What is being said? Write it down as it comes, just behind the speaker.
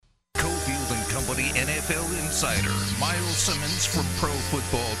Somebody NFL insider Miles Simmons from Pro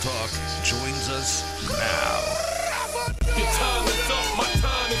Football Talk joins us now. Your time is up, my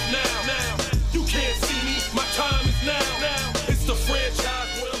time is now. You can't see me, my time is now. It's the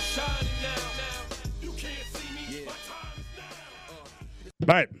franchise where I'm shining now. You can't see me, my time is now.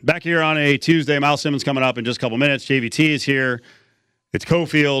 All right, back here on a Tuesday. Miles Simmons coming up in just a couple minutes. JVT is here. It's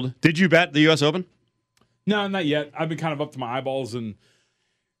Cofield. Did you bet the U.S. Open? No, not yet. I've been kind of up to my eyeballs in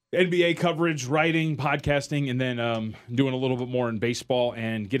NBA coverage, writing, podcasting, and then doing a little bit more in baseball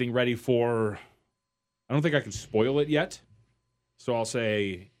and getting ready for, I don't think I can spoil it yet, so I'll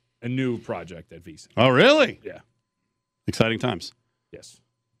say a new project at VSiN. Oh, really? Yeah. Exciting times. Yes.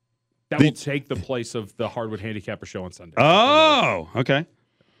 That will take the place of the Hardwood Handicapper show on Sunday. Oh, okay.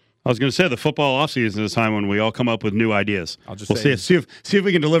 I was going to say the football offseason is a time when we all come up with new ideas. We'll see if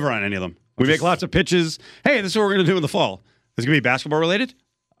we can deliver on any of them. We make lots of pitches. Hey, this is what we're going to do in the fall. Is it going to be basketball related?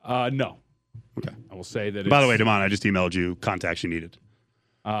 No. Okay. I will say that. By the way, Damon, I just emailed you contacts you needed.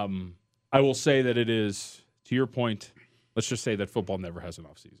 I will say that it is, to your point, let's just say that football never has an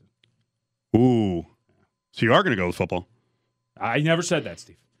offseason. Ooh. So you are going to go with football? I never said that,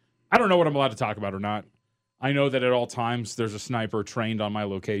 Steve. I don't know what I'm allowed to talk about or not. I know that at all times there's a sniper trained on my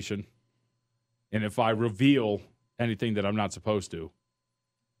location. And if I reveal anything that I'm not supposed to,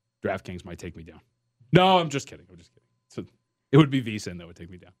 DraftKings might take me down. No, I'm just kidding. So it would be VSiN that would take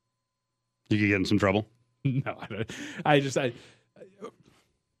me down. You could get in some trouble? No, we're going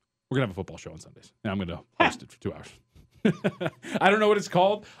to have a football show on Sundays, and I'm going to host it for 2 hours. I don't know what it's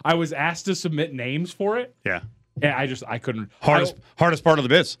called. I was asked to submit names for it. Yeah. And I couldn't. Hardest part of the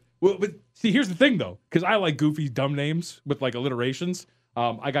biz. Well, but see, here's the thing, though, because I like goofy, dumb names with, like, alliterations.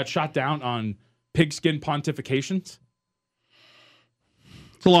 I got shot down on pigskin pontifications.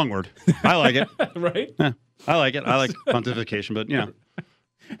 It's a long word. I like it. Right? Yeah, I like it. I like pontification, but,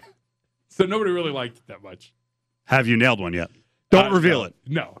 So nobody really liked it that much. Have you nailed one yet? Don't reveal it.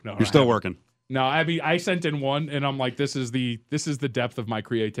 No. You're still working. No, I mean, I sent in one, and I'm like, this is the depth of my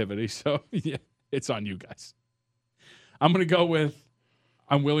creativity. So, yeah, it's on you guys. I'm going to go with,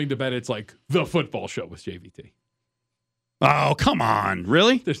 I'm willing to bet it's like the football show with JVT. Oh, come on.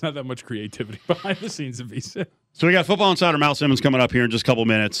 Really? There's not that much creativity behind the scenes of VSiN. So we got Football Insider Miles Simmons coming up here in just a couple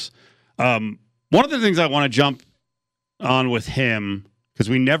minutes. One of the things I want to jump on with him, because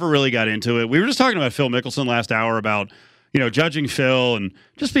we never really got into it. We were just talking about Phil Mickelson last hour about, judging Phil and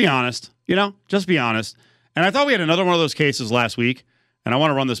just be honest, just be honest. And I thought we had another one of those cases last week, and I want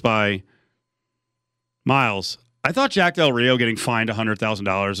to run this by Miles. I thought Jack Del Rio getting fined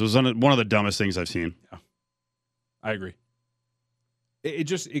 $100,000 was one of the dumbest things I've seen. Yeah, I agree.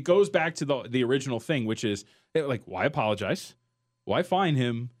 It goes back to the original thing, which is like, why apologize? Why fine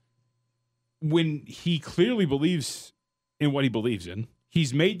him when he clearly believes in what he believes in?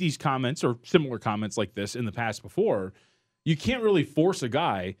 He's made these comments or similar comments like this in the past before. You can't really force a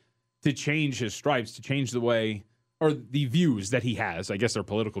guy to change his stripes, to change the way or the views that he has. I guess they're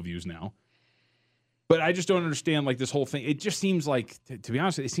political views now. But I just don't understand like this whole thing. It just seems like, to be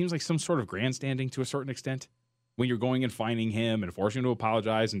honest, it seems like some sort of grandstanding to a certain extent. When you're going and finding him and forcing him to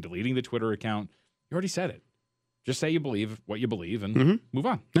apologize and deleting the Twitter account, you already said it. Just say you believe what you believe and move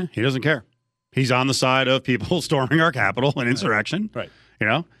on. Yeah, he doesn't care. He's on the side of people storming our Capitol and insurrection. Right.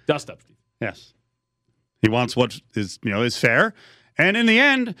 Dust up, Steve. Yes. He wants what is fair. And in the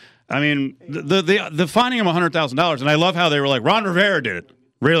end, I mean, the finding him $100,000, and I love how they were like, Ron Rivera did it.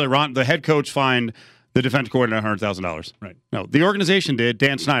 Really, the head coach fined the defense coordinator $100,000. Right. No, the organization did.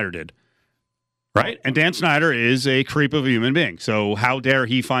 Dan Snyder did. Right? And Dan Snyder is a creep of a human being. So how dare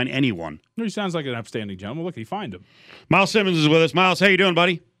he fine anyone? He sounds like an upstanding gentleman. Look, he fined him. Miles Simmons is with us. Miles, how you doing,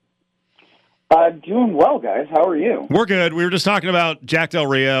 buddy? Doing well, guys. How are you? We're good. We were just talking about Jack Del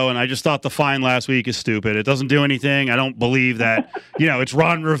Rio, and I just thought the fine last week is stupid. It doesn't do anything. I don't believe that, it's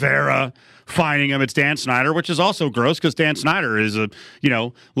Ron Rivera fining him. It's Dan Snyder, which is also gross because Dan Snyder is a,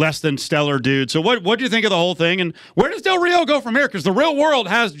 less than stellar dude. So what do you think of the whole thing? And where does Del Rio go from here? Because the real world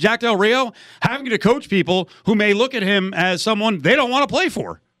has Jack Del Rio having to coach people who may look at him as someone they don't want to play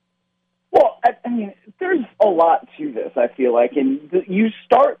for. Well, I mean, there's a lot to this, I feel like. And you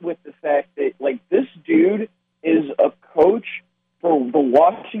start with the fact that, this dude is a coach for the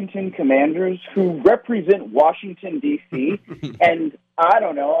Washington Commanders who represent Washington, D.C. And I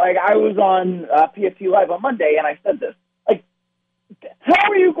don't know, I was on PFT Live on Monday, and I said this. How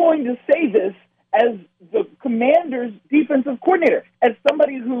are you going to say this as the Commanders' defensive coordinator, as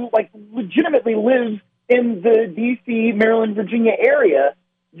somebody who, legitimately lives in the D.C., Maryland, Virginia area?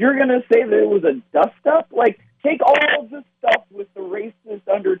 You're going to say that it was a dust-up? Take all of this stuff with the racist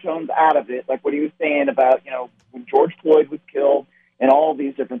undertones out of it, like what he was saying about, when George Floyd was killed and all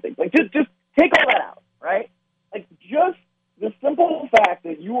these different things. Just take all that out, right? Like, just the simple fact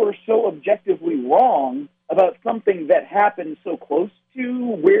that you are so objectively wrong about something that happened so close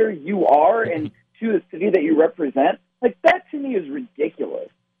to where you are and to the city that you represent, like, that to me is ridiculous.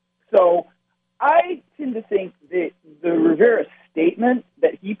 So I tend to think that the Rivera statement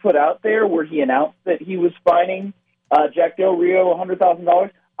that he put out there where he announced that he was fining Jack Del Rio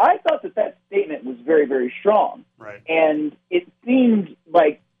 $100,000, I thought that statement was very, very strong. Right. And it seemed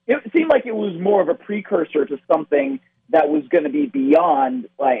like it was more of a precursor to something that was going to be beyond,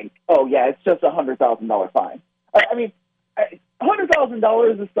 like, oh, yeah, it's just a $100,000 fine. I mean,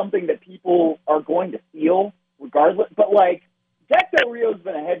 $100,000 is something that people are going to feel regardless. But, like, Jack Del Rio's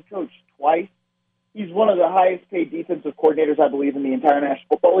been a head coach twice. He's one of the highest-paid defensive coordinators, I believe, in the entire National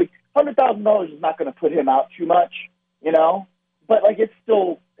Football League. $100,000 is not going to put him out too much, you know? But, like, it's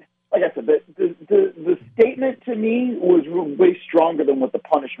still, like I said, the statement to me was way stronger than what the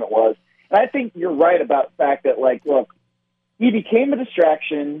punishment was. And I think you're right about the fact that, like, look, he became a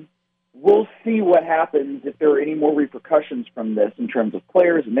distraction. We'll see what happens if there are any more repercussions from this in terms of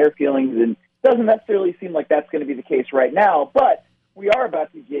players and their feelings. And it doesn't necessarily seem like that's going to be the case right now. But we are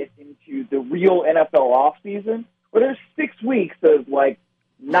about to get into the real NFL offseason where there's 6 weeks of, like,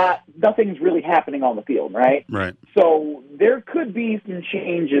 nothing's really happening on the field, right? Right. So there could be some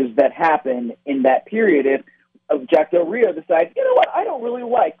changes that happen in that period if Jack Del Rio decides, you know what, I don't really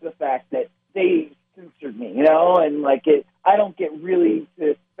like the fact that they censored me, you know, and like I don't get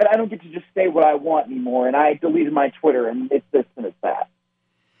to just say what I want anymore, and I deleted my Twitter, and it's this and it's that.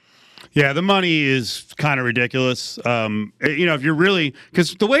 Yeah, the money is kind of ridiculous. If you're really,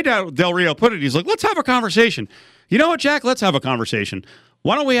 because the way Del Rio put it, he's like, let's have a conversation. You know what, Jack? Let's have a conversation.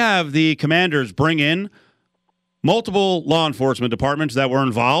 Why don't we have the Commanders bring in multiple law enforcement departments that were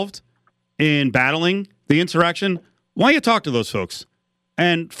involved in battling the insurrection? Why don't you talk to those folks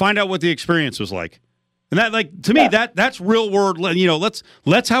and find out what the experience was like? And that, like, to me, that's real world. You know,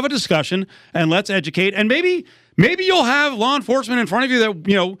 let's have a discussion and let's educate. And maybe you'll have law enforcement in front of you that,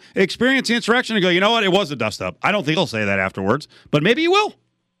 you know, experience the insurrection and go, you know what, it was a dust up. I don't think he'll say that afterwards, but maybe he will.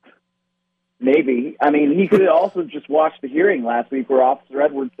 Maybe. I mean, he could have also just watched the hearing last week where Officer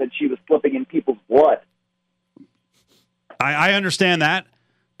Edwards said she was slipping in people's blood. I understand that,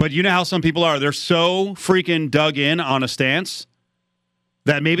 but you know how some people are. They're so freaking dug in on a stance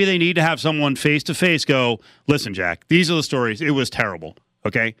that maybe they need to have someone face-to-face go, listen, Jack, these are the stories. It was terrible,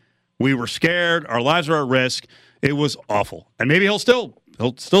 okay? We were scared. Our lives were at risk. It was awful. And maybe he'll still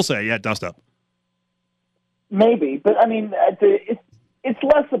say, yeah, dust up. Maybe. But, I mean, it's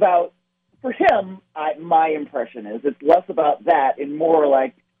less about, for him, my impression is it's less about that and more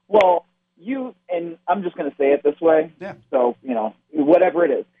like, well, and I'm just going to say it this way. Yeah. So, you know, whatever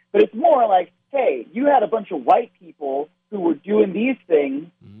it is. But it's more like, hey, you had a bunch of white people who were doing these things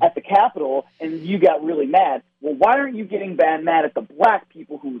at the Capitol, and you got really mad. Well, why aren't you getting mad at the black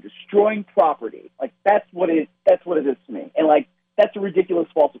people who were destroying property? Like, that's what it is to me. And, like, that's a ridiculous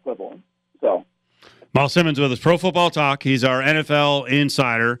false equivalent. So. Miles Simmons with us, Pro Football Talk. He's our NFL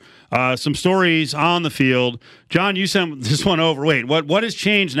insider. Some stories on the field. John, you sent this one over. Wait, what has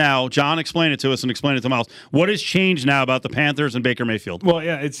changed now? John, explain it to us and explain it to Miles. What has changed now about the Panthers and Baker Mayfield? Well,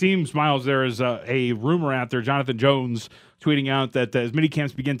 yeah, it seems, Miles, there is a rumor out there. Jonathan Jones tweeting out that as mini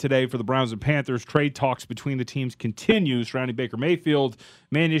camps begin today for the Browns and Panthers, trade talks between the teams continue surrounding Baker Mayfield.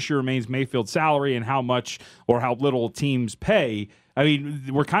 Main issue remains Mayfield's salary and how much or how little teams pay. I mean,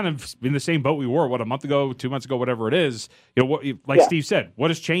 we're kind of in the same boat we were, a month ago, 2 months ago, whatever it is. You know, Steve said,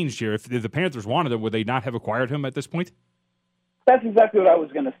 what has changed here? If the Panthers wanted him, would they not have acquired him at this point? That's exactly what I was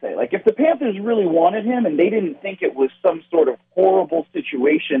going to say. Like, if the Panthers really wanted him and they didn't think it was some sort of horrible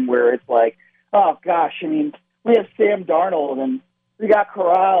situation where it's like, oh, gosh, I mean, we have Sam Darnold and we got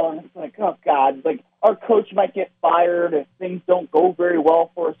Corral, and it's like, oh, God, like, our coach might get fired if things don't go very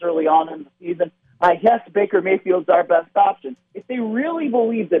well for us early on in the season. I guess Baker Mayfield's our best option. If they really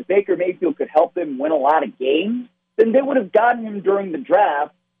believed that Baker Mayfield could help them win a lot of games, then they would have gotten him during the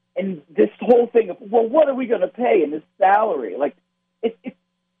draft. And this whole thing of, well, what are we going to pay in his salary? Like,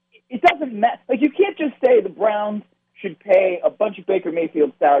 it doesn't matter. Like, you can't just say the Browns should pay a bunch of Baker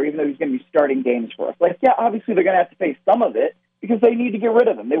Mayfield's salary, even though he's going to be starting games for us. Like, yeah, obviously they're going to have to pay some of it because they need to get rid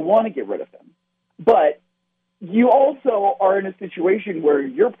of him. They want to get rid of him. But you also are in a situation where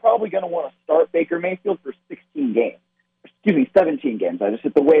you're probably going to want to start Baker Mayfield for 17 games. I just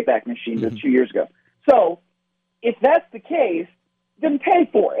hit the Wayback Machine just 2 years ago. So if that's the case, then pay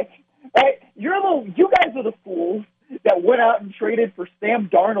for it, right? You guys are the fools that went out and traded for Sam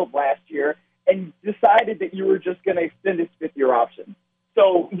Darnold last year and decided that you were just going to extend his fifth-year option.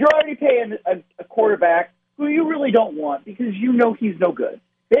 So you're already paying a quarterback who you really don't want because you know he's no good.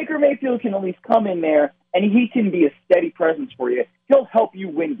 Baker Mayfield can at least come in there and he can be a steady presence for you. He'll help you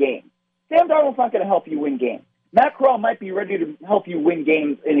win games. Sam Darnold's not going to help you win games. Matt Corral might be ready to help you win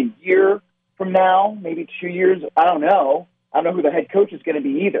games in a year from now, maybe 2 years. I don't know. I don't know who the head coach is going to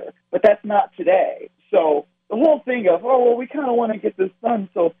be either. But that's not today. So the whole thing of, we kind of want to get this done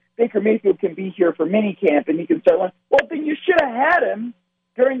so Baker Mayfield can be here for minicamp and he can start learning. Well, then you should have had him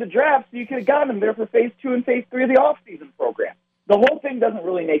during the draft so you could have gotten him there for phase 2 and phase 3 of the offseason program. The whole thing doesn't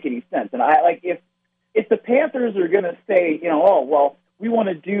really make any sense. And if the Panthers are going to say, we want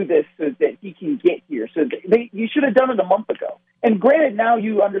to do this so that he can get here. So you should have done it a month ago. And granted, now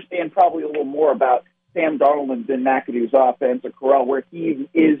you understand probably a little more about Sam Darnold than McAdoo's offense or Corral, where he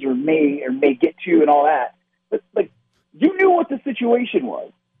is or may get to and all that. But you knew what the situation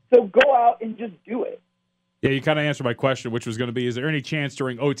was. So go out and just do it. Yeah, you kind of answered my question, which was going to be, is there any chance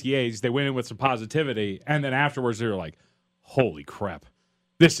during OTAs they went in with some positivity, and then afterwards they were like, holy crap,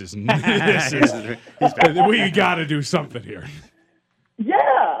 this is we got to do something here.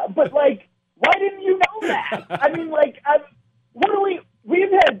 Yeah, but, why didn't you know that? I mean,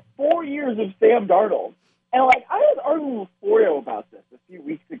 we've had 4 years of Sam Darnold, and, I was arguing with Florio about this a few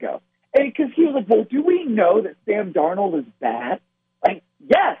weeks ago, and because he was like, well, do we know that Sam Darnold is bad?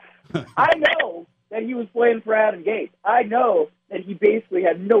 Yes, I know that he was playing for Adam Gase. I know that he basically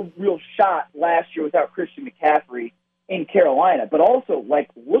had no real shot last year without Christian McCaffrey in Carolina, but also,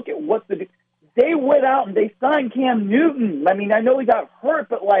 look at what they went out and they signed Cam Newton. I mean, I know he got hurt,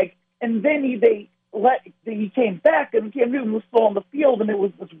 but and then he came back and Cam Newton was still on the field, and it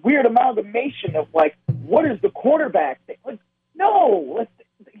was this weird amalgamation of what is the quarterback thing? No,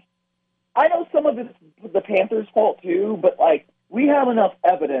 I know some of it's the Panthers' fault too, but we have enough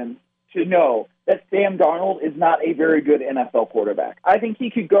evidence to know that Sam Darnold is not a very good NFL quarterback. I think he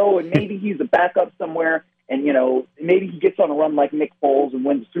could go and maybe he's a backup somewhere. And, maybe he gets on a run like Nick Foles and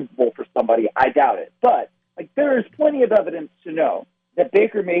wins the Super Bowl for somebody. I doubt it. But, there is plenty of evidence to know that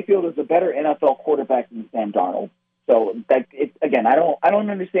Baker Mayfield is a better NFL quarterback than Sam Darnold. So, again, I don't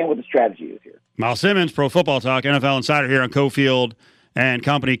understand what the strategy is here. Miles Simmons, Pro Football Talk, NFL Insider here on Cofield and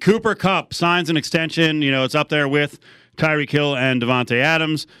Company. Cooper Kupp signs an extension. It's up there with Tyreek Hill and Devontae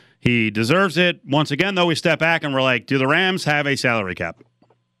Adams. He deserves it. Once again, though, we step back and we're like, do the Rams have a salary cap?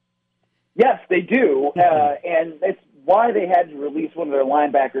 Yes, they do, and it's why they had to release one of their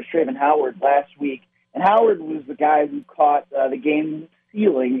linebackers, Trayvon Howard, last week. And Howard was the guy who caught the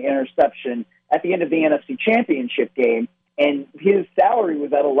game-sealing interception at the end of the NFC Championship game, and his salary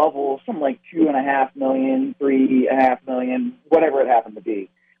was at a level of something like $2.5 million, $3.5 million, whatever it happened to be.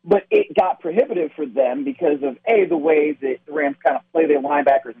 But it got prohibitive for them because of, A, the way that the Rams kind of play their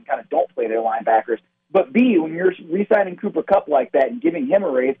linebackers and kind of don't play their linebackers, but B, when you're re-signing Cooper Kupp like that and giving him a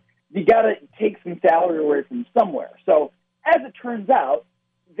raise, you got to take some salary away from somewhere. So, as it turns out,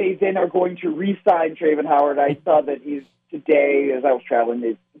 they then are going to re-sign Trayvon Howard. I saw that today, as I was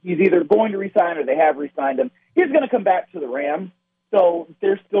traveling, he's either going to re-sign or they have re-signed him. He's going to come back to the Rams, so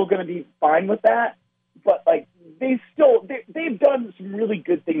they're still going to be fine with that. But, they've done some really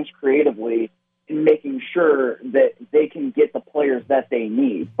good things creatively in making sure that they can get the players that they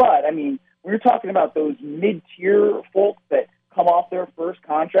need. But, when you're talking about those mid-tier folks that come off their first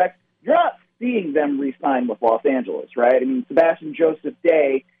contract, you're not seeing them re-sign with Los Angeles, right? Sebastian Joseph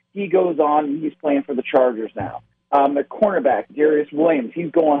Day, he goes on and he's playing for the Chargers now. The cornerback, Darius Williams, he's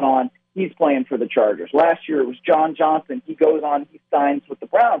going on, he's playing for the Chargers. Last year it was John Johnson, he goes on, he signs with the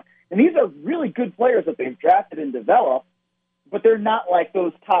Browns. And these are really good players that they've drafted and developed, but they're not like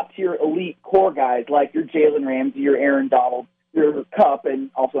those top-tier elite core guys like your Jalen Ramsey, your Aaron Donald, your Kupp,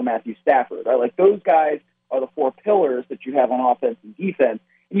 and also Matthew Stafford. Right? Those guys are the four pillars that you have on offense and defense,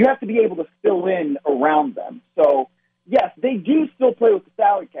 and you have to be able to fill in around them. So, yes, they do still play with the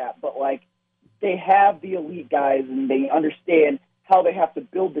salary cap, but, they have the elite guys, and they understand how they have to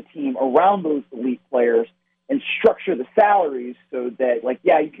build the team around those elite players and structure the salaries so that,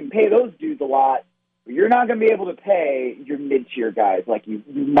 you can pay those dudes a lot, but you're not going to be able to pay your mid-tier guys like you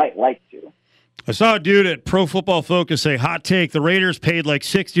might like to. I saw a dude at Pro Football Focus say, hot take, the Raiders paid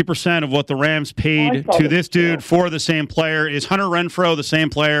 60% of what the Rams paid to this dude for the same player. Is Hunter Renfrow the same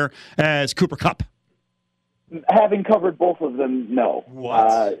player as Cooper Kupp? Having covered both of them, no.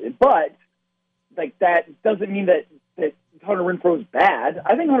 But that doesn't mean that Hunter Renfrow's bad.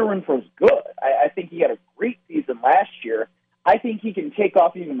 I think Hunter Renfrow's good. I think he had a great season last year. I think he can take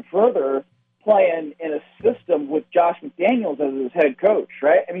off even further playing in a system with Josh McDaniels as his head coach,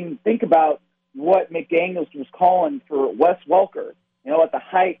 right? Think about what McDaniels was calling for Wes Welker, at the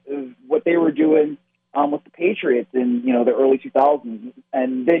height of what they were doing with the Patriots in, the early 2000s.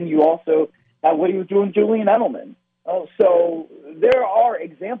 And then you also have what he was doing with Julian Edelman. Oh, so there are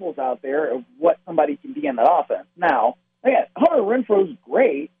examples out there of what somebody can be in that offense. Now, again, Hunter Renfro's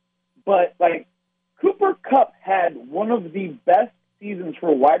great, but like Cooper Kupp had one of the best seasons for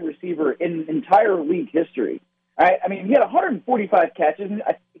a wide receiver in entire league history. I mean, he had 145 catches.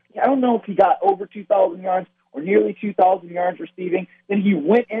 I don't know if he got over 2,000 yards or nearly 2,000 yards receiving. Then he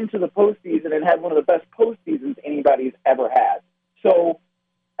went into the postseason and had one of the best postseasons anybody's ever had. So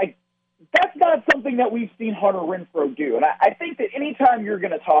that's not something that we've seen Hunter Renfrow do. And I think that anytime you're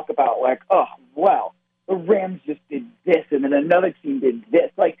going to talk about, like, oh, well, the Rams just did this and then another team did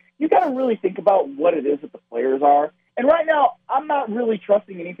this, like, you got to really think about what it is that the players are. And right now, I'm not really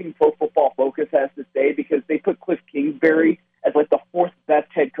trusting anything Pro Football Focus has to say because they put Cliff Kingsbury as, like, the fourth best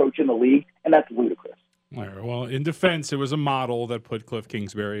head coach in the league, and that's ludicrous. All right, well, in defense, it was a model that put Cliff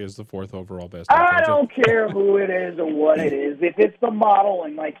Kingsbury as the fourth overall best. I don't care who it is or what it is. If it's the model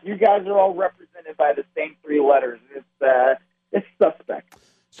and, like, you guys are all represented by the same three letters, it's suspect.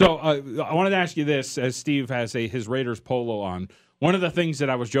 So I wanted to ask you this, as Steve has his Raiders polo on. One of the things that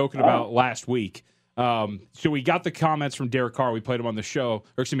I was joking about last week, so we got the comments from Derek Carr. We played him on the show,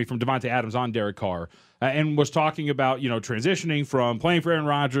 or excuse me, from Davante Adams on Derek Carr. And was talking about, transitioning from playing for Aaron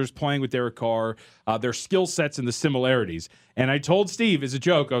Rodgers, playing with Derek Carr, their skill sets and the similarities. And I told Steve as a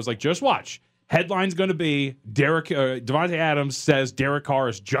joke, I was like, just watch. Headline's going to be Davante Adams says Derek Carr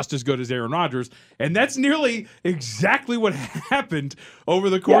is just as good as Aaron Rodgers. And that's nearly exactly what happened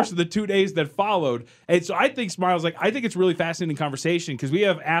over the course of the 2 days that followed. And so I think, Smiles, I think it's a really fascinating conversation because we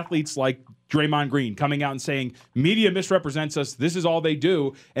have athletes like Draymond Green coming out and saying media misrepresents us. This is all they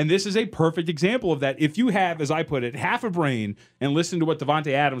do. And this is a perfect example of that. If you have, as I put it, half a brain and listen to what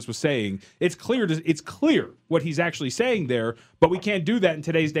Davante Adams was saying, it's clear what he's actually saying there. But we can't do that in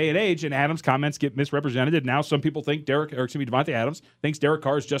today's day and age. And Adams' comments get misrepresented. Now some people think Davante Adams thinks Derek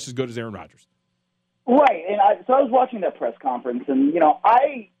Carr is just as good as Aaron Rodgers. Right. And so I was watching that press conference, and,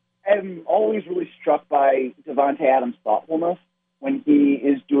 I am always really struck by Davante Adams' thoughtfulness when he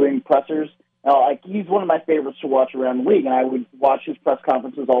is doing pressers. He's one of my favorites to watch around the league, and I would watch his press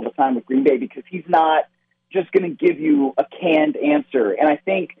conferences all the time with Green Bay because he's not just going to give you a canned answer. And I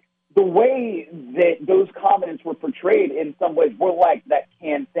think the way that those comments were portrayed in some ways were like that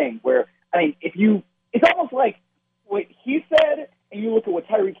canned thing where, it's almost like what he said and you look at what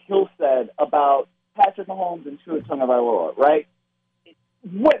Tyreek Hill said about Patrick Mahomes and Tua Tagovailoa, right?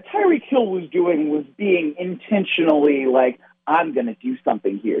 What Tyreek Hill was doing was being intentionally like, I'm going to do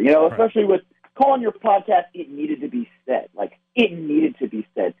something here, especially with calling your podcast, it needed to be said. Like, it needed to be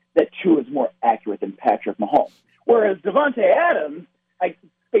said that Tua is more accurate than Patrick Mahomes. Whereas Davante Adams,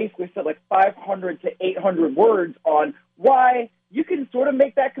 basically said 500 to 800 words on why you can sort of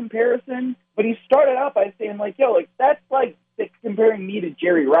make that comparison. But he started out by saying, that's like comparing me to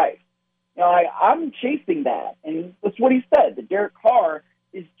Jerry Rice. I'm chasing that. And that's what he said, that Derek Carr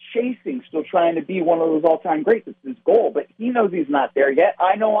is chasing, still trying to be one of those all-time greats. It's his goal, but he knows he's not there yet.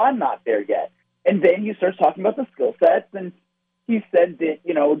 I know I'm not there yet. And then he starts talking about the skill sets, and he said that,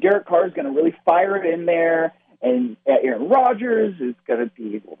 Derek Carr is going to really fire it in there, and Aaron Rodgers is going to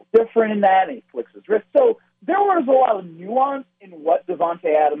be a little different in that, and he flicks his wrist. So there was a lot of nuance in what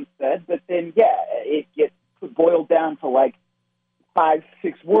Davante Adams said, but then, it gets boiled down to 5-6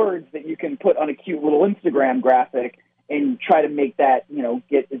 words that you can put on a cute little Instagram graphic and try to make that,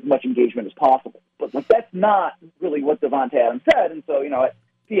 get as much engagement as possible. But that's not really what Davante Adams said. And so, at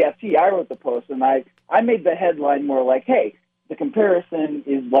CFT, I wrote the post, and I made the headline more like, hey, the comparison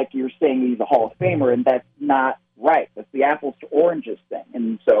is like you're saying he's a Hall of Famer, and that's not right. That's the apples to oranges thing.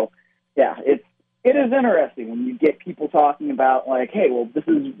 And so, it is interesting when you get people talking about hey, well, this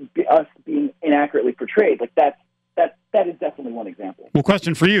is us being inaccurately portrayed. That is definitely one example. Well,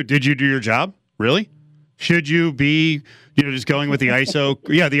 question for you. Did you do your job? Really? Should you be, just going with the ISO,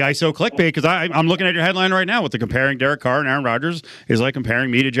 the ISO clickbait? Because I'm looking at your headline right now with the comparing Derek Carr and Aaron Rodgers is like comparing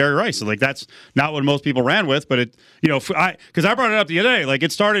me to Jerry Rice. So that's not what most people ran with, but it, because I brought it up the other day.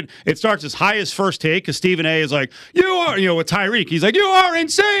 It starts as high as First Take because Stephen A is like, you are, with Tyreek. He's like, you are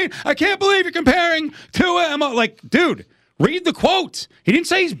insane. I can't believe you're comparing to him. I'm like, dude. Read the quote. He didn't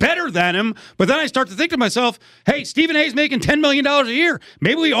say he's better than him, but then I start to think to myself, hey, Stephen A's making $10 million a year.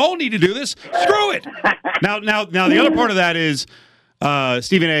 Maybe we all need to do this. Screw it. Now, the other part of that is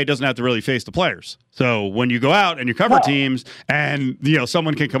Stephen A doesn't have to really face the players. So when you go out and you cover teams and,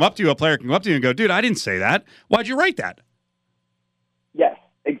 someone can come up to you, a player can come up to you and go, dude, I didn't say that. Why'd you write that? Yes,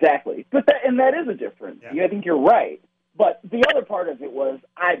 exactly. But that is a difference. Yeah. I think you're right. But the other part of it was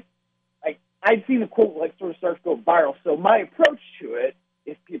I'd seen the quote sort of start to go viral. So my approach to it,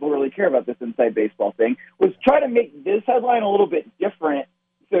 if people really care about this inside baseball thing, was try to make this headline a little bit different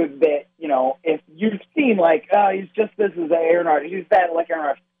so that, if you've seen like, oh, he's just this as Aaron Rodgers, he's that like Aaron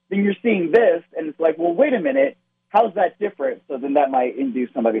Rodgers, then you're seeing this, and it's like, well, wait a minute, how's that different? So then that might induce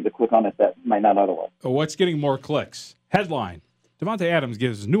somebody to click on it that might not otherwise. What's getting more clicks? Headline: Davante Adams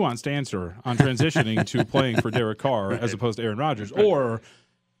gives nuanced answer on transitioning to playing for Derek Carr as opposed to Aaron Rodgers. Or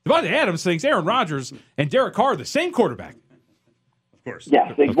Davante Adams thinks Aaron Rodgers and Derek Carr are the same quarterback. Of course. Yeah,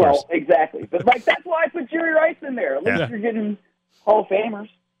 Of well, course. exactly. But like that's why I put Jerry Rice in there. At least you're getting Hall of Famers.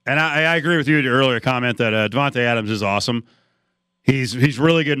 And I agree with you with your earlier comment that Davante Adams is awesome. He's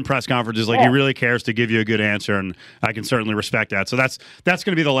really good in press conferences. Like, he really cares to give you a good answer, and I can certainly respect that. So that's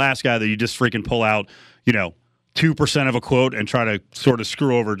going to be the last guy that you just freaking pull out, 2% of a quote and try to sort of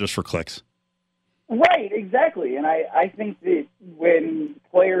screw over just for clicks. Right, exactly. And I think that when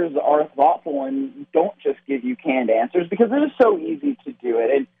players are thoughtful and don't just give you canned answers, because it is so easy to do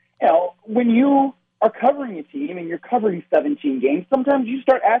it. And, when you are covering a team and you're covering 17 games, sometimes you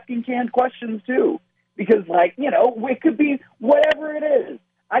start asking canned questions too. Because, it could be whatever it is.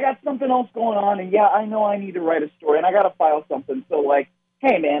 I got something else going on, and, I know I need to write a story, and I got to file something. So,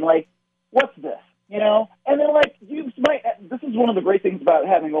 hey, man, what's this? And then, this is one of the great things about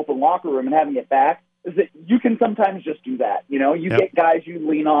having open locker room and having it back, is that you can sometimes just do that. You get guys you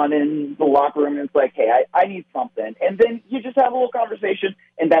lean on in the locker room, and it's like, hey, I need something. And then you just have a little conversation,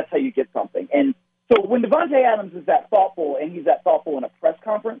 and that's how you get something. And so when Davante Adams is that thoughtful, and he's that thoughtful in a press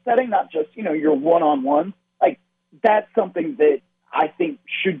conference setting, not just, your one-on-one, that's something that I think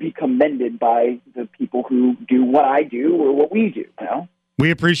should be commended by the people who do what I do or what we do,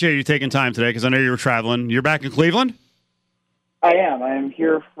 We appreciate you taking time today because I know you were traveling. You're back in Cleveland? I am. I am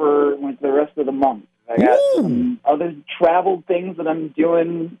here for the rest of the month. I got some other travel things that I'm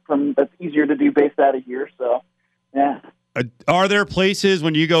doing that's easier to do based out of here, so, yeah. Are there places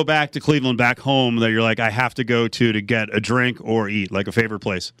when you go back to Cleveland, back home, that you're like, I have to go to get a drink or eat, like a favorite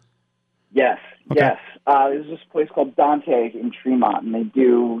place? Yes, Okay. yes. There's this place called Dante in Tremont, and they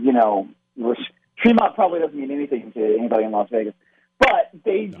do, Tremont probably doesn't mean anything to anybody in Las Vegas, but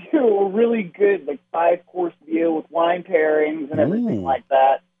they do a really good, 5-course meal with wine pairings and everything like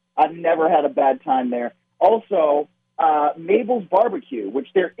that. I've never had a bad time there. Also, Mabel's Barbecue, which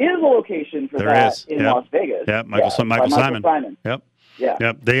there is a location for in Las Vegas. Yeah, Michael Simon. Yep. Yeah.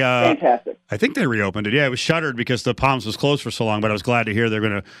 Yep. They fantastic. I think they reopened it. Yeah, it was shuttered because the Palms was closed for so long, but I was glad to hear they're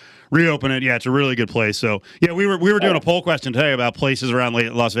going to reopen it. Yeah, it's a really good place. So, yeah, we were doing a poll question today about places around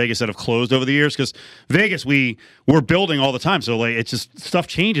Las Vegas that have closed over the years, because Vegas, we're building all the time. So, it's just stuff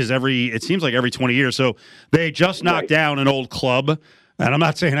changes it seems like every 20 years. So they just knocked down an old club. And I'm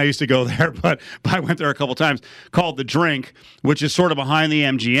not saying I used to go there, but I went there a couple times, called The Drink, which is sort of behind the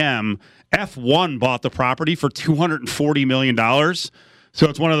MGM. F1 bought the property for $240 million. So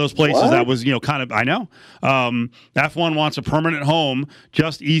it's one of those places that was, kind of, I know. F1 wants a permanent home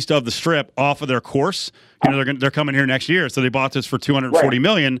just east of the Strip off of their course. They're coming here next year. So they bought this for $240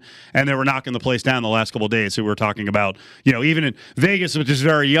 million, and they were knocking the place down the last couple of days. So we were talking about, even in Vegas, which is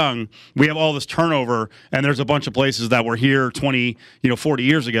very young, we have all this turnover, and there's a bunch of places that were here 20, 40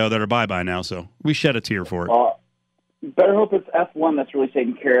 years ago that are bye-bye now. So we shed a tear for it. Better hope it's F1 that's really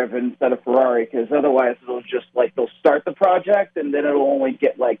taken care of instead of Ferrari, because otherwise it'll just they'll start the project and then it'll only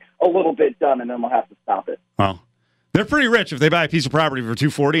get a little bit done and then they'll have to stop it. Well, they're pretty rich if they buy a piece of property for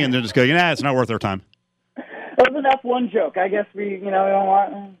 $240 and they'll just go, it's not worth our time. That was an F1 joke. I guess we don't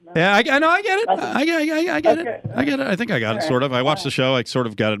want. Yeah, I know. I get it. Nothing. I get it. I get it. I think I got it, sort of. I watched the show. I sort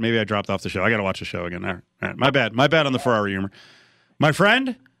of got it. Maybe I dropped off the show. I got to watch the show again. All right. My bad. My bad on the Ferrari humor. My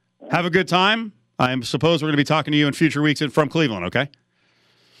friend, have a good time. I suppose we're going to be talking to you in future weeks from Cleveland, okay?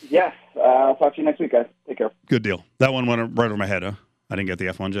 Yes. I'll talk to you next week, guys. Take care. Good deal. That one went right over my head, huh? I didn't get the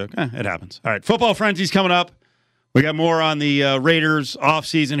F1 joke. It happens. All right. Football Frenzy's coming up. We got more on the Raiders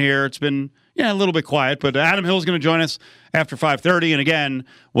offseason here. It's been a little bit quiet, but Adam Hill's going to join us after 5:30. And again,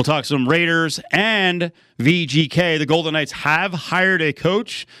 we'll talk some Raiders and VGK. The Golden Knights have hired a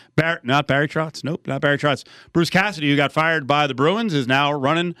coach. Not Barry Trotz. Nope, not Barry Trotz. Bruce Cassidy, who got fired by the Bruins, is now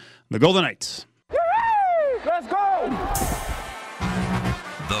running the Golden Knights. Let's go!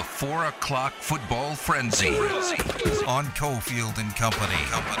 The 4 o'clock football frenzy on Cofield and Company.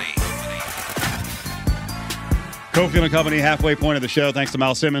 Cofield and Company, halfway point of the show. Thanks to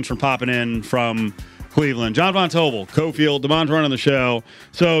Mal Simmons for popping in from Cleveland. John Von Tobel, Cofield, DeMond running the show.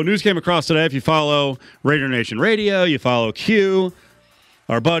 So news came across today. If you follow Raider Nation Radio, you follow Q,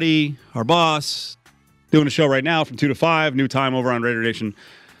 our buddy, our boss, doing a show right now from 2 to 5. New time over on Raider Nation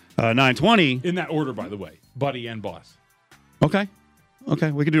 920. In that order, by the way, buddy and boss. Okay.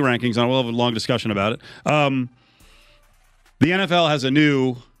 We could do rankings on it. We'll have a long discussion about it. The NFL has a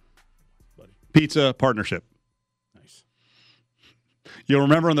new pizza partnership. You'll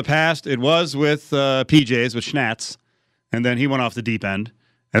remember in the past, it was with PJs, with Schnatz, and then he went off the deep end.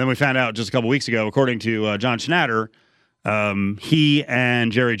 And then we found out just a couple weeks ago, according to John Schnatter, he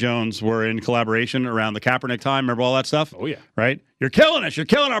and Jerry Jones were in collaboration around the Kaepernick time. Remember all that stuff? Oh, yeah. Right? You're killing us. You're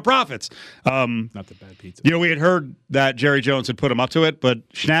killing our profits. Not the bad pizza. We had heard that Jerry Jones had put him up to it, but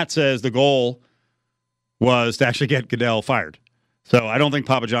Schnatz says the goal was to actually get Goodell fired. So I don't think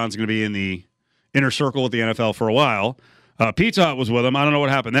Papa John's going to be in the inner circle with the NFL for a while. Pizza Hut was with him. I don't know what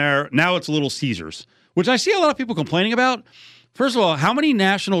happened there. Now it's Little Caesars, which I see a lot of people complaining about. First of all, how many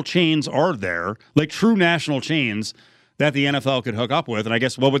national chains are there, like true national chains, that the NFL could hook up with? And I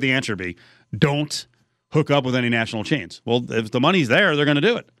guess what would the answer be? Don't hook up with any national chains. Well, if the money's there, they're going to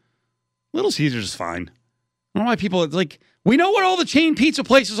do it. Little Caesars is fine. I don't know why people, like, we know what all the chain pizza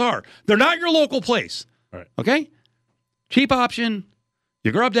places are. They're not your local place. Right. Okay? Cheap option.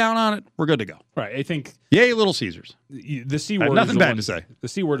 You grub down on it. We're good to go. Right. I think Yay, Little Caesars. the C I have word. nothing is the bad one, to say. The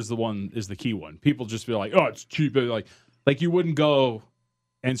C word is the key one. People just feel like, oh, it's cheap. Like you wouldn't go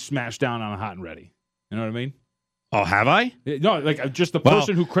and smash down on a hot and ready. You know what I mean? Oh, have I? No, like just the Well-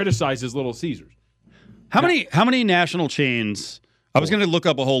 person who criticizes Little Caesars. How many national chains? I was going to look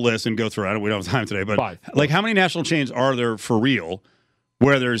up a whole list and go through it. We don't have time today, but 5. like how many national chains are there for real?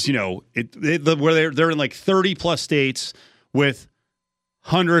 Where there's where they're in like 30 plus states with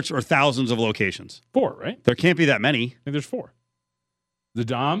hundreds or thousands of locations. 4, right? There can't be that many, I think there's 4. The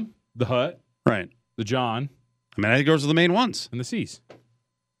Dom, the Hut, right? the John, I mean, I think those are the main ones, and the C's.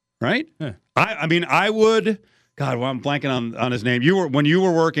 right? Yeah. I mean, I would. God, well, I'm blanking on his name. When you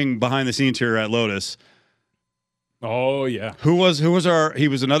were working behind the scenes here at Lotus. Oh yeah. He was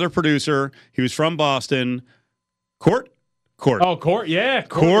another producer. He was from Boston. Court. Oh, Court. Yeah.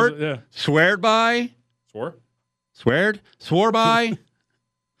 Court. Yeah. Swore by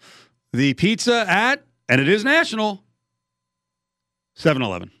the pizza at, and it is national,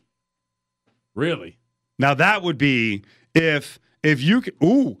 7-Eleven. Really? Now that would be if you could.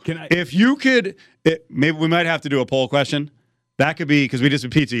 Ooh, if you could, maybe we might have to do a poll question. That could be because we just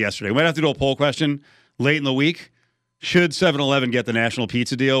did pizza yesterday. We might have to do a poll question late in the week. Should 7-Eleven get the national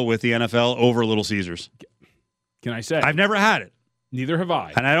pizza deal with the NFL over Little Caesars? Can I say? I've never had it. Neither have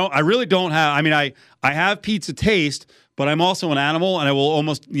I. And I really don't have. I mean, I have pizza taste, but I'm also an animal, and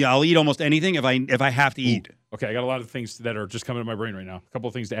I'll eat almost anything if I have to eat. Okay, I got a lot of things that are just coming to my brain right now. A couple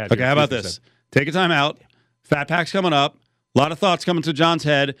of things to add. Okay, here. how about this? Take a time out. Fat Pack's coming up. A lot of thoughts coming to John's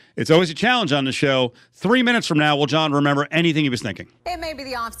head. It's always a challenge on the show. 3 minutes from now, will John remember anything he was thinking? It may be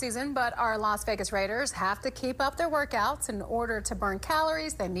the off season, but our Las Vegas Raiders have to keep up their workouts in order to burn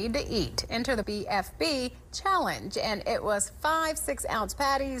calories they need to eat. Enter the BFB challenge, and it was 5 6-ounce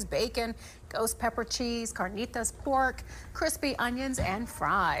patties, bacon, ghost pepper cheese, carnitas pork, crispy onions, and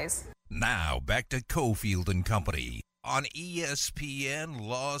fries. Now back to Cofield and Company on ESPN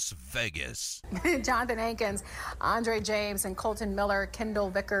Las Vegas. Jonathan Hankins, Andre James, and Colton Miller,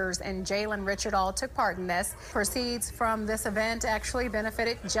 Kendall Vickers, and Jalen Richard all took part in this. Proceeds from this event actually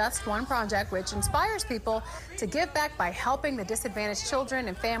benefited just one project, which inspires people to give back by helping the disadvantaged children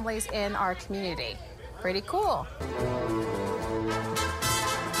and families in our community. Pretty cool.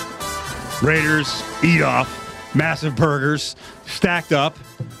 Raiders eat off massive burgers stacked up.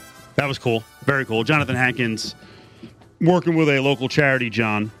 That was cool. Very cool. Jonathan Hankins working with a local charity,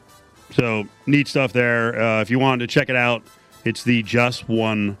 John. So neat stuff there. If you wanted to check it out, it's the Just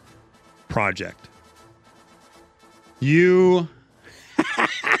One Project.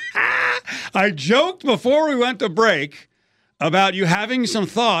 I joked before we went to break about you having some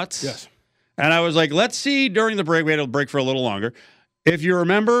thoughts. Yes. And I was like, let's see during the break. We had a break for a little longer. If you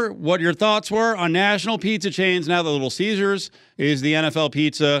remember what your thoughts were on national pizza chains, now the Little Caesars is the NFL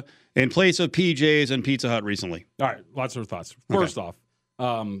pizza in place of PJ's and Pizza Hut recently. All right, lots of thoughts. First off,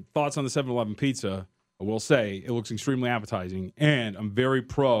 thoughts on the 7-Eleven pizza. I will say it looks extremely appetizing, and I'm very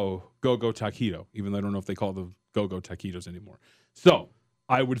pro Go-Go Taquito, even though I don't know if they call the Go-Go Taquitos anymore. So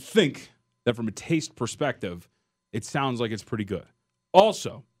I would think that from a taste perspective, it sounds like it's pretty good.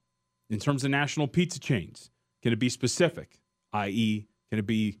 Also, in terms of national pizza chains, can it be specific, i.e., can it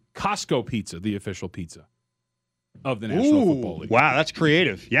be Costco Pizza, the official pizza of the National Football League? Wow, that's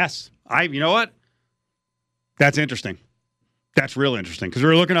creative. Yes. You know what? That's interesting. That's real interesting because we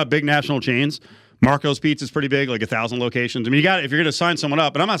were looking up big national chains. Marco's Pizza is pretty big, like 1,000 locations. I mean, if you're going to sign someone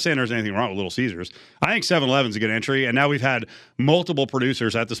up, and I'm not saying there's anything wrong with Little Caesars. I think 7-Eleven's a good entry, and now we've had multiple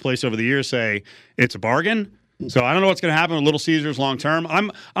producers at this place over the years say it's a bargain. So I don't know what's going to happen with Little Caesars long term.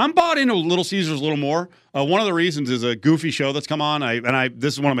 I'm bought into Little Caesars a little more. One of the reasons is a goofy show that's come on.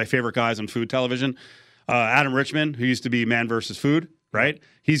 This is one of my favorite guys on food television. Adam Richman, who used to be Man vs. Food, right?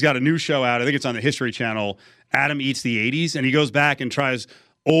 He's got a new show out. I think it's on the History Channel. Adam Eats the 80s, and he goes back and tries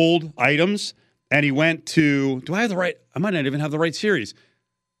old items. And he went to, do I have the right? I might not even have the right series.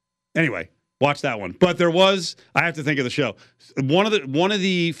 Anyway, watch that one. But there was, I have to think of the show. One of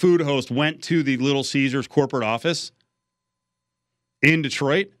the food hosts went to the Little Caesars corporate office in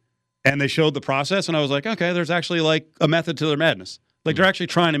Detroit, and they showed the process. And I was like, okay, there's actually like a method to their madness. Like they're actually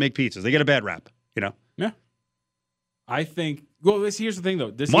trying to make pizzas. They get a bad rap, you know? Yeah. I think, well, here's the thing,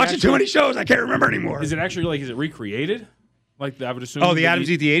 though. I'm watching too many shows. I can't remember anymore. Is it actually like, is it recreated? Like I would assume. Oh, the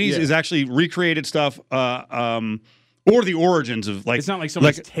Adams Eat the 80s is actually recreated stuff, or the origins of like. It's not like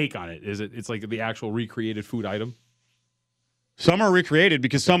someone's take on it, is it? It's like the actual recreated food item. Some are recreated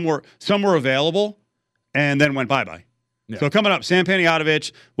because some were available, and then went bye. Yeah. So coming up, Sam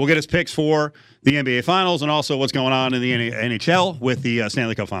Panayotovich will get his picks for the NBA Finals and also what's going on in the NHL with the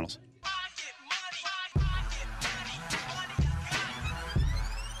Stanley Cup Finals.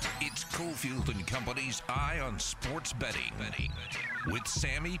 Cofield and Company's Eye on Sports Betting with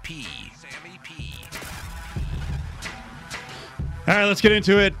Sammy P. All right, let's get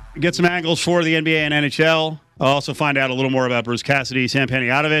into it. Get some angles for the NBA and NHL. I'll also find out a little more about Bruce Cassidy. Sam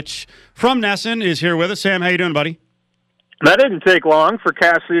Panayotovich from Nesson is here with us. Sam, how you doing, buddy? That didn't take long for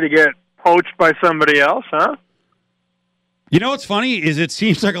Cassidy to get poached by somebody else, huh? You know what's funny is it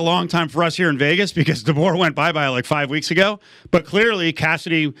seems like a long time for us here in Vegas because DeBoer went bye-bye like 5 weeks ago. But clearly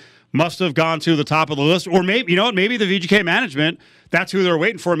Cassidy must have gone to the top of the list. Or maybe, you know what, maybe the VGK management, that's who they were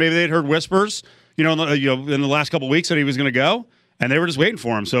waiting for. Maybe they'd heard whispers, in the last couple of weeks that he was going to go, and they were just waiting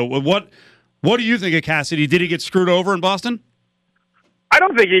for him. So what do you think of Cassidy? Did he get screwed over in Boston? I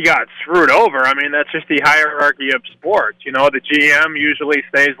don't think he got screwed over. I mean, that's just the hierarchy of sports. The GM usually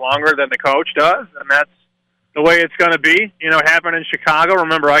stays longer than the coach does, and that's the way it's going to be. It happened in Chicago.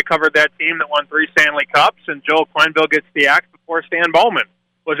 Remember, I covered that team that won 3 Stanley Cups, and Joel Quenneville gets the axe before Stan Bowman.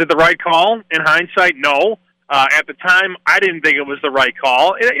 Was it the right call? In hindsight, no. At the time, I didn't think it was the right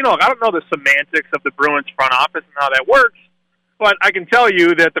call. I don't know the semantics of the Bruins front office and how that works, but I can tell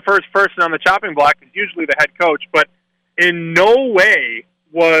you that the first person on the chopping block is usually the head coach. But in no way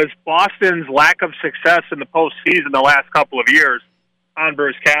was Boston's lack of success in the postseason the last couple of years on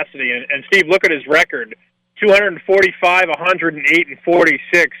Bruce Cassidy. And Steve, look at his record. 245, 108, and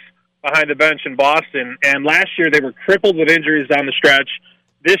 46 behind the bench in Boston. And last year they were crippled with injuries down the stretch.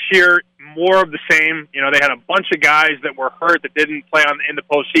 This year, more of the same. They had a bunch of guys that were hurt that didn't play in the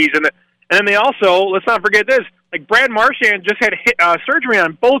postseason. And then they also, let's not forget this, like Brad Marchand just had surgery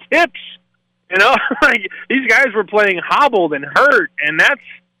on both hips. Like these guys were playing hobbled and hurt, and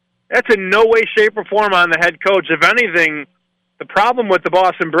that's in no way, shape, or form on the head coach. If anything, the problem with the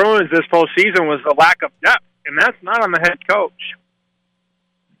Boston Bruins this postseason was the lack of depth, and that's not on the head coach.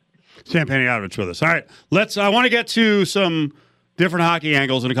 Sam Panayotovich with us. All right, I want to get to some different hockey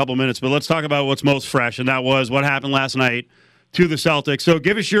angles in a couple minutes, but let's talk about what's most fresh, and that was what happened last night to the Celtics. So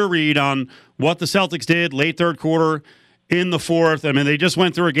give us your read on what the Celtics did late third quarter in the fourth. I mean, they just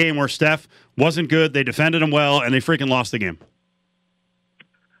went through a game where Steph wasn't good. They defended him well, and they freaking lost the game.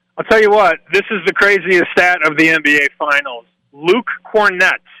 I'll tell you what, this is the craziest stat of the NBA Finals. Luke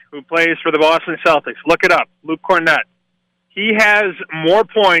Cornett, who plays for the Boston Celtics, look it up, Luke Cornett. He has more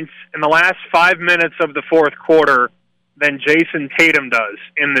points in the last 5 minutes of the fourth quarter than Jason Tatum does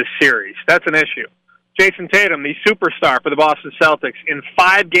in this series. That's an issue. Jason Tatum, the superstar for the Boston Celtics, in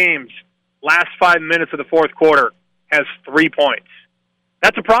 5 games, last 5 minutes of the fourth quarter, has 3 points.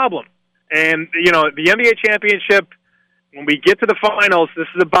 That's a problem. And, the NBA championship, when we get to the finals, this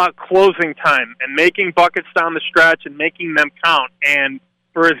is about closing time and making buckets down the stretch and making them count. And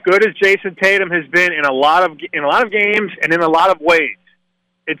for as good as Jason Tatum has been in a lot of games and in a lot of ways,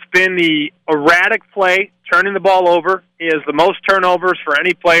 it's been the erratic play, turning the ball over. He has the most turnovers for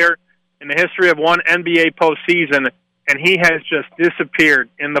any player in the history of one NBA postseason, and he has just disappeared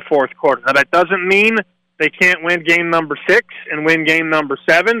in the fourth quarter. Now, that doesn't mean they can't win game number 6 and win game number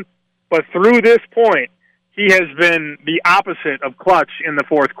 7, but through this point, he has been the opposite of clutch in the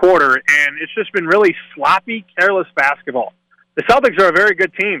fourth quarter, and it's just been really sloppy, careless basketball. The Celtics are a very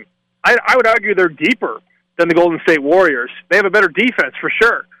good team. I would argue they're deeper than the Golden State Warriors. They have a better defense for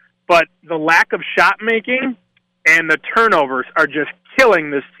sure, but the lack of shot making and the turnovers are just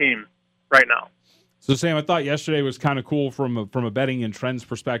killing this team right now. So, Sam, I thought yesterday was kind of cool from a betting and trends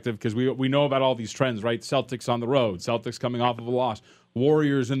perspective because we know about all these trends, right? Celtics on the road, Celtics coming off of a loss,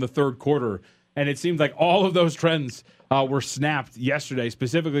 Warriors in the third quarter. And it seems like all of those trends were snapped yesterday,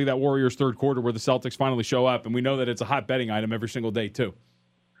 specifically that Warriors third quarter where the Celtics finally show up. And we know that it's a hot betting item every single day, too.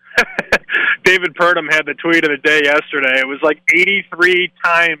 David Purdom had the tweet of the day yesterday. It was like 83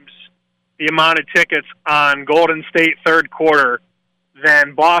 times the amount of tickets on Golden State third quarter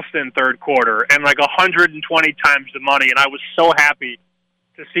than Boston third quarter, and like 120 times the money. And I was so happy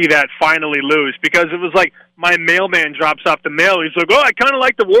to see that finally lose, because it was like my mailman drops off the mail. He's like, "Oh, I kind of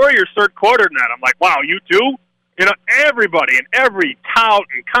like the Warriors third quarter net." I'm like, "Wow, you do?" You know, everybody and every tout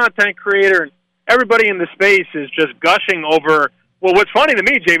and content creator and everybody in the space is just gushing over. Well, what's funny to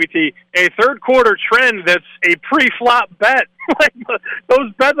me, JVT, a third quarter trend that's a pre-flop bet. Like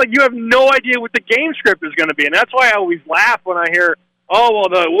those bets, like you have no idea what the game script is going to be, and that's why I always laugh when I hear, "Oh, well,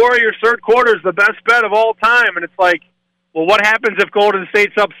 the Warriors third quarter is the best bet of all time," and it's like, well, what happens if Golden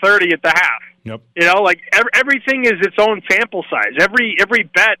State's up 30 at the half? Yep. You know, like everything is its own sample size. Every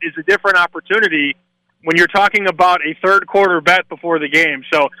bet is a different opportunity when you're talking about a third quarter bet before the game.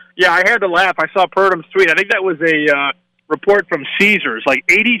 So, yeah, I had to laugh. I saw Purdum's tweet. I think that was a report from Caesars, like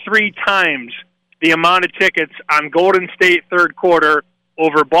 83 times the amount of tickets on Golden State third quarter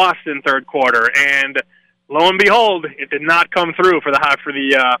over Boston third quarter. And lo and behold, it did not come through for the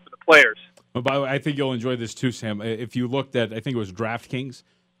players. Well, by the way, I think you'll enjoy this too, Sam. If you looked at, I think it was DraftKings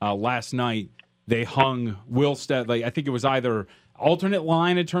last night, they hung Will Steph. Like, I think it was either alternate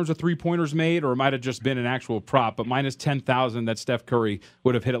line in terms of three-pointers made, or it might have just been an actual prop, but minus 10,000 that Steph Curry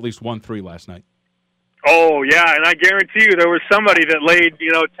would have hit at least 1 3 last night. Oh, yeah, and I guarantee you there was somebody that laid,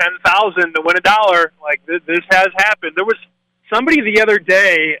 10,000 to win $1. Like, this has happened. There was somebody the other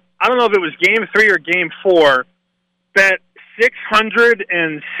day, I don't know if it was Game 3 or Game 4, bet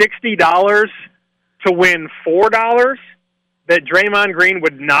 $660 to win $4 that Draymond Green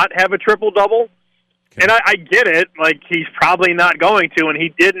would not have a triple-double. Okay. And I get it. Like, he's probably not going to, and he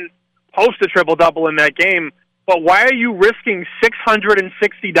didn't post a triple-double in that game. But why are you risking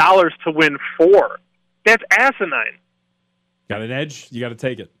 $660 to win 4? That's asinine. Got an edge? You got to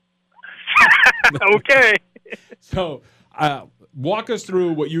take it. Okay. So, walk us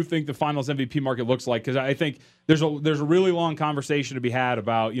through what you think the Finals MVP market looks like, because I think there's a really long conversation to be had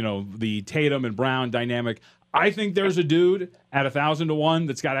about the Tatum and Brown dynamic. I think there's a dude at 1,000 to 1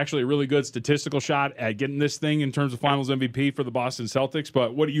 that's got actually a really good statistical shot at getting this thing in terms of Finals MVP for the Boston Celtics.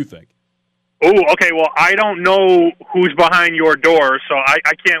 But what do you think? Oh, okay. Well, I don't know who's behind your door, so I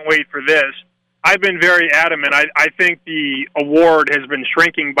can't wait for this. I've been very adamant. I think the award has been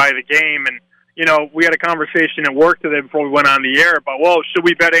shrinking by the game, and we had a conversation at work today before we went on the air about, well, should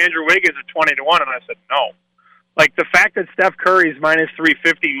we bet Andrew Wiggins at 20 to 1? And I said no. Like, the fact that Steph Curry is minus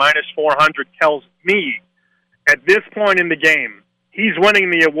 350, minus 400 tells me at this point in the game he's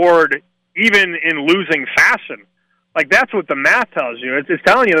winning the award even in losing fashion. Like, that's what the math tells you. It's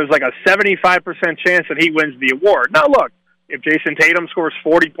telling you there's like a 75% chance that he wins the award. Now, look, if Jason Tatum scores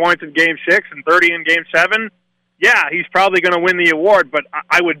 40 points in Game 6 and 30 in Game 7, yeah, he's probably going to win the award, but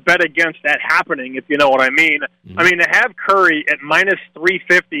I would bet against that happening, if you know what I mean. Mm-hmm. I mean, to have Curry at minus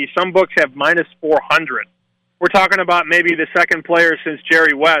 350, some books have minus 400. We're talking about maybe the second player since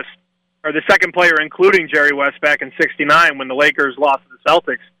Jerry West, or the second player including Jerry West back in '69 when the Lakers lost to the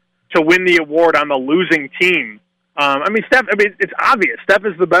Celtics, to win the award on the losing team. It's obvious. Steph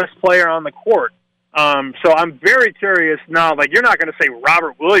is the best player on the court. So I'm very curious now. Like, you're not going to say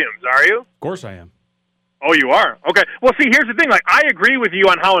Robert Williams, are you? Of course I am. Oh, you are? Okay. Well, see, here's the thing. Like, I agree with you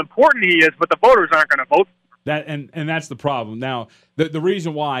on how important he is, but the voters aren't going to vote for him. That and that's the problem. Now, the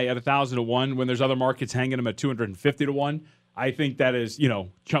reason why at 1,000 to 1, when there's other markets hanging him at 250 to 1, I think that is,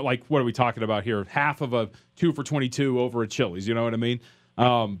 like, what are we talking about here? Half of a 2 for 22 over at Chili's. You know what I mean?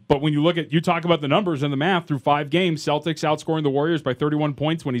 But when you talk about the numbers and the math through 5 games, Celtics outscoring the Warriors by 31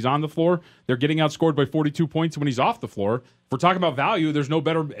 points when he's on the floor. They're getting outscored by 42 points when he's off the floor. If we're talking about value, there's no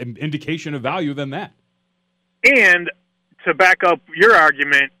better indication of value than that. And to back up your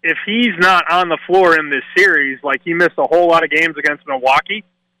argument, if he's not on the floor in this series, like he missed a whole lot of games against Milwaukee,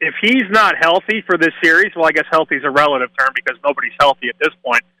 if he's not healthy for this series, well, I guess healthy is a relative term because nobody's healthy at this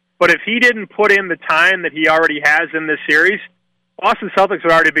point. But if he didn't put in the time that he already has in this series, Boston Celtics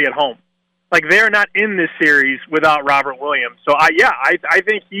would already be at home. Like, they're not in this series without Robert Williams. So, I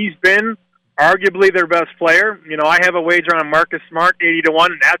think he's been arguably their best player. I have a wager on Marcus Smart, 80 to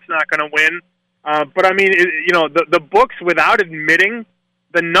 1, and that's not going to win. But, I mean, the books, without admitting,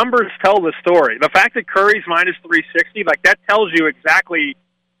 the numbers tell the story. The fact that Curry's minus 360, like, that tells you exactly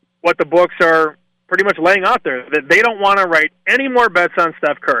what the books are pretty much laying out there, that they don't want to write any more bets on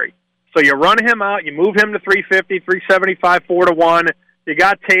Steph Curry. So you run him out, you move him to 350, 375, 4 to 1. You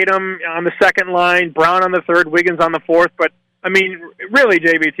got Tatum on the second line, Brown on the third, Wiggins on the fourth. But, I mean, really,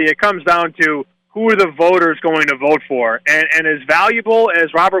 JVT, it comes down to who are the voters going to vote for. And as valuable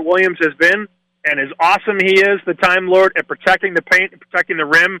as Robert Williams has been, and as awesome he is, the Time Lord, at protecting the paint and protecting the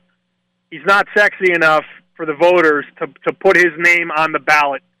rim, he's not sexy enough for the voters to put his name on the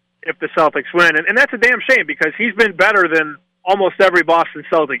ballot if the Celtics win. And that's a damn shame because he's been better than almost every Boston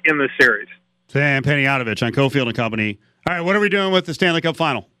Celtic in this series. Sam Panayotovich on Cofield and Company. All right, what are we doing with the Stanley Cup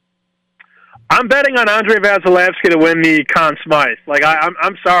Final? I'm betting on Andrei Vasilevsky to win the Conn Smythe. Like,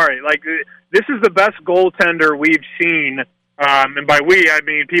 I'm sorry. Like, this is the best goaltender we've seen. And by we, I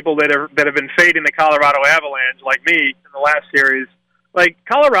mean people that have been fading the Colorado Avalanche, like me, in the last series. Like,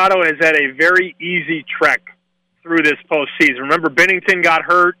 Colorado has had a very easy trek through this postseason. Remember, Binnington got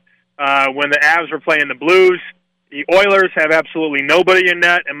hurt when the Avs were playing the Blues. The Oilers have absolutely nobody in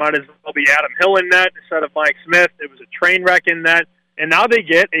net. It might as well be Adam Hill in net instead of Mike Smith. It was a train wreck in net. And now they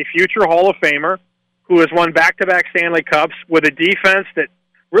get a future Hall of Famer who has won back-to-back Stanley Cups with a defense that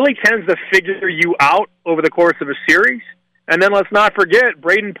really tends to figure you out over the course of a series. And then let's not forget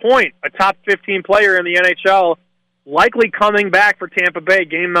Braden Point, a top 15 player in the NHL, likely coming back for Tampa Bay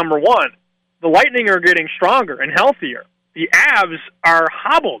game number 1. The Lightning are getting stronger and healthier. The Avs are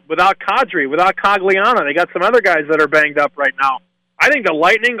hobbled without Kadri, without Cogliano. They got some other guys that are banged up right now. I think the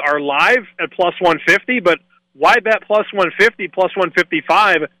Lightning are live at plus 150, but why bet plus 150, plus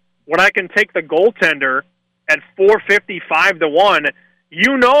 155 when I can take the goaltender at 455 to 1?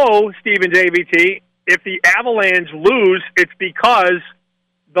 You know, Stephen JVT, if the Avalanche lose, it's because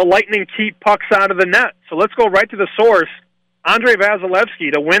the Lightning keep pucks out of the net. So let's go right to the source. Andrei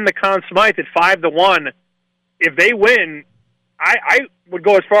Vasilevsky to win the Conn Smythe at 5 to 1. If they win, I would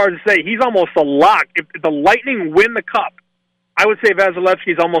go as far as to say he's almost a lock. If the Lightning win the Cup, I would say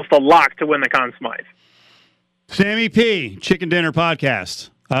Vasilevsky's almost a lock to win the Conn Smythe. Sammy P, Chicken Dinner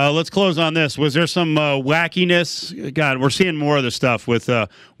Podcast. Let's close on this. Was there some wackiness? God, we're seeing more of this stuff with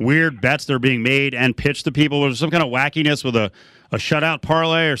weird bets that are being made and pitched to people. Was there some kind of wackiness with a shutout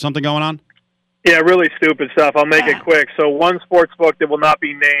parlay or something going on? Yeah, really stupid stuff. I'll make it quick. So one sports book that will not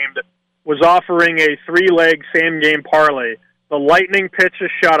be named was offering a 3-leg same-game parlay. The Lightning pitch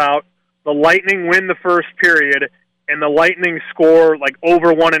a shutout, the Lightning win the first period, and the Lightning score like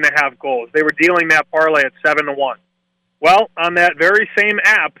over 1.5 goals. They were dealing that parlay at 7 to 1. Well, on that very same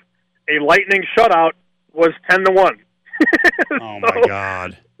app, a Lightning shutout was 10 to 1. Oh my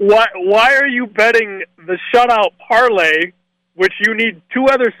God! Why are you betting the shutout parlay, which you need 2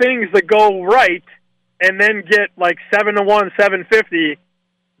 other things that go right, and then get like 7 to 1, 750?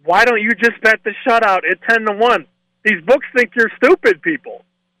 Why don't you just bet the shutout at 10 to 1? These books think you're stupid, people.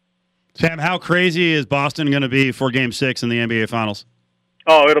 Sam, how crazy is Boston going to be for Game 6 in the NBA Finals?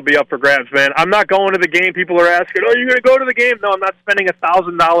 Oh, it'll be up for grabs, man. I'm not going to the game. People are asking, "Oh, you're going to go to the game?" No, I'm not spending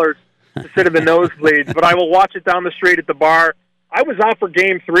 $1,000 to sit in the nosebleeds, but I will watch it down the street at the bar. I was out for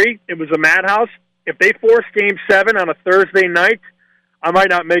Game 3. It was a madhouse. If they force Game 7 on a Thursday night, I might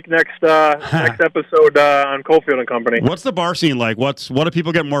not make next episode on Cofield and Company. What's the bar scene like? What do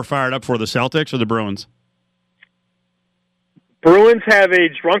people get more fired up for, the Celtics or the Bruins? Bruins have a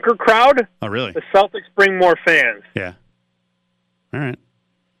drunker crowd. Oh, really? The Celtics bring more fans. Yeah. All right.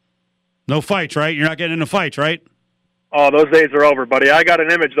 No fights, right? You're not getting into fights, right? Oh, those days are over, buddy. I got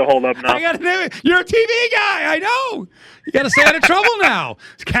an image to hold up now. I got an image. You're a TV guy. I know. You got to stay out of trouble now.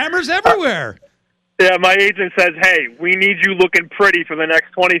 There's cameras everywhere. Yeah, my agent says, "Hey, we need you looking pretty for the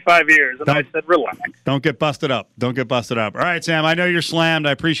next 25 years." And I said, "Relax. Don't get busted up. Don't get busted up." All right, Sam, I know you're slammed.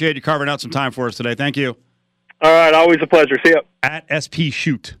 I appreciate you carving out some time for us today. Thank you. All right, always a pleasure. See you. At SP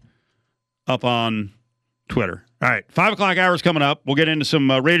Shoot up on Twitter. All right, 5 o'clock hour is coming up. We'll get into some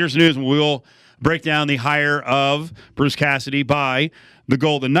Raiders news, and we'll break down the hire of Bruce Cassidy by the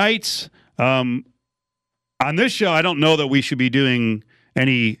Golden Knights. On this show, I don't know that we should be doing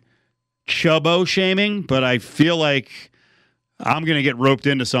any Chubbo shaming, but I feel like I'm going to get roped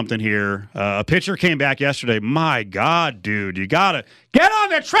into something here. A pitcher came back yesterday. My God, dude, you got to get on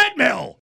the treadmill.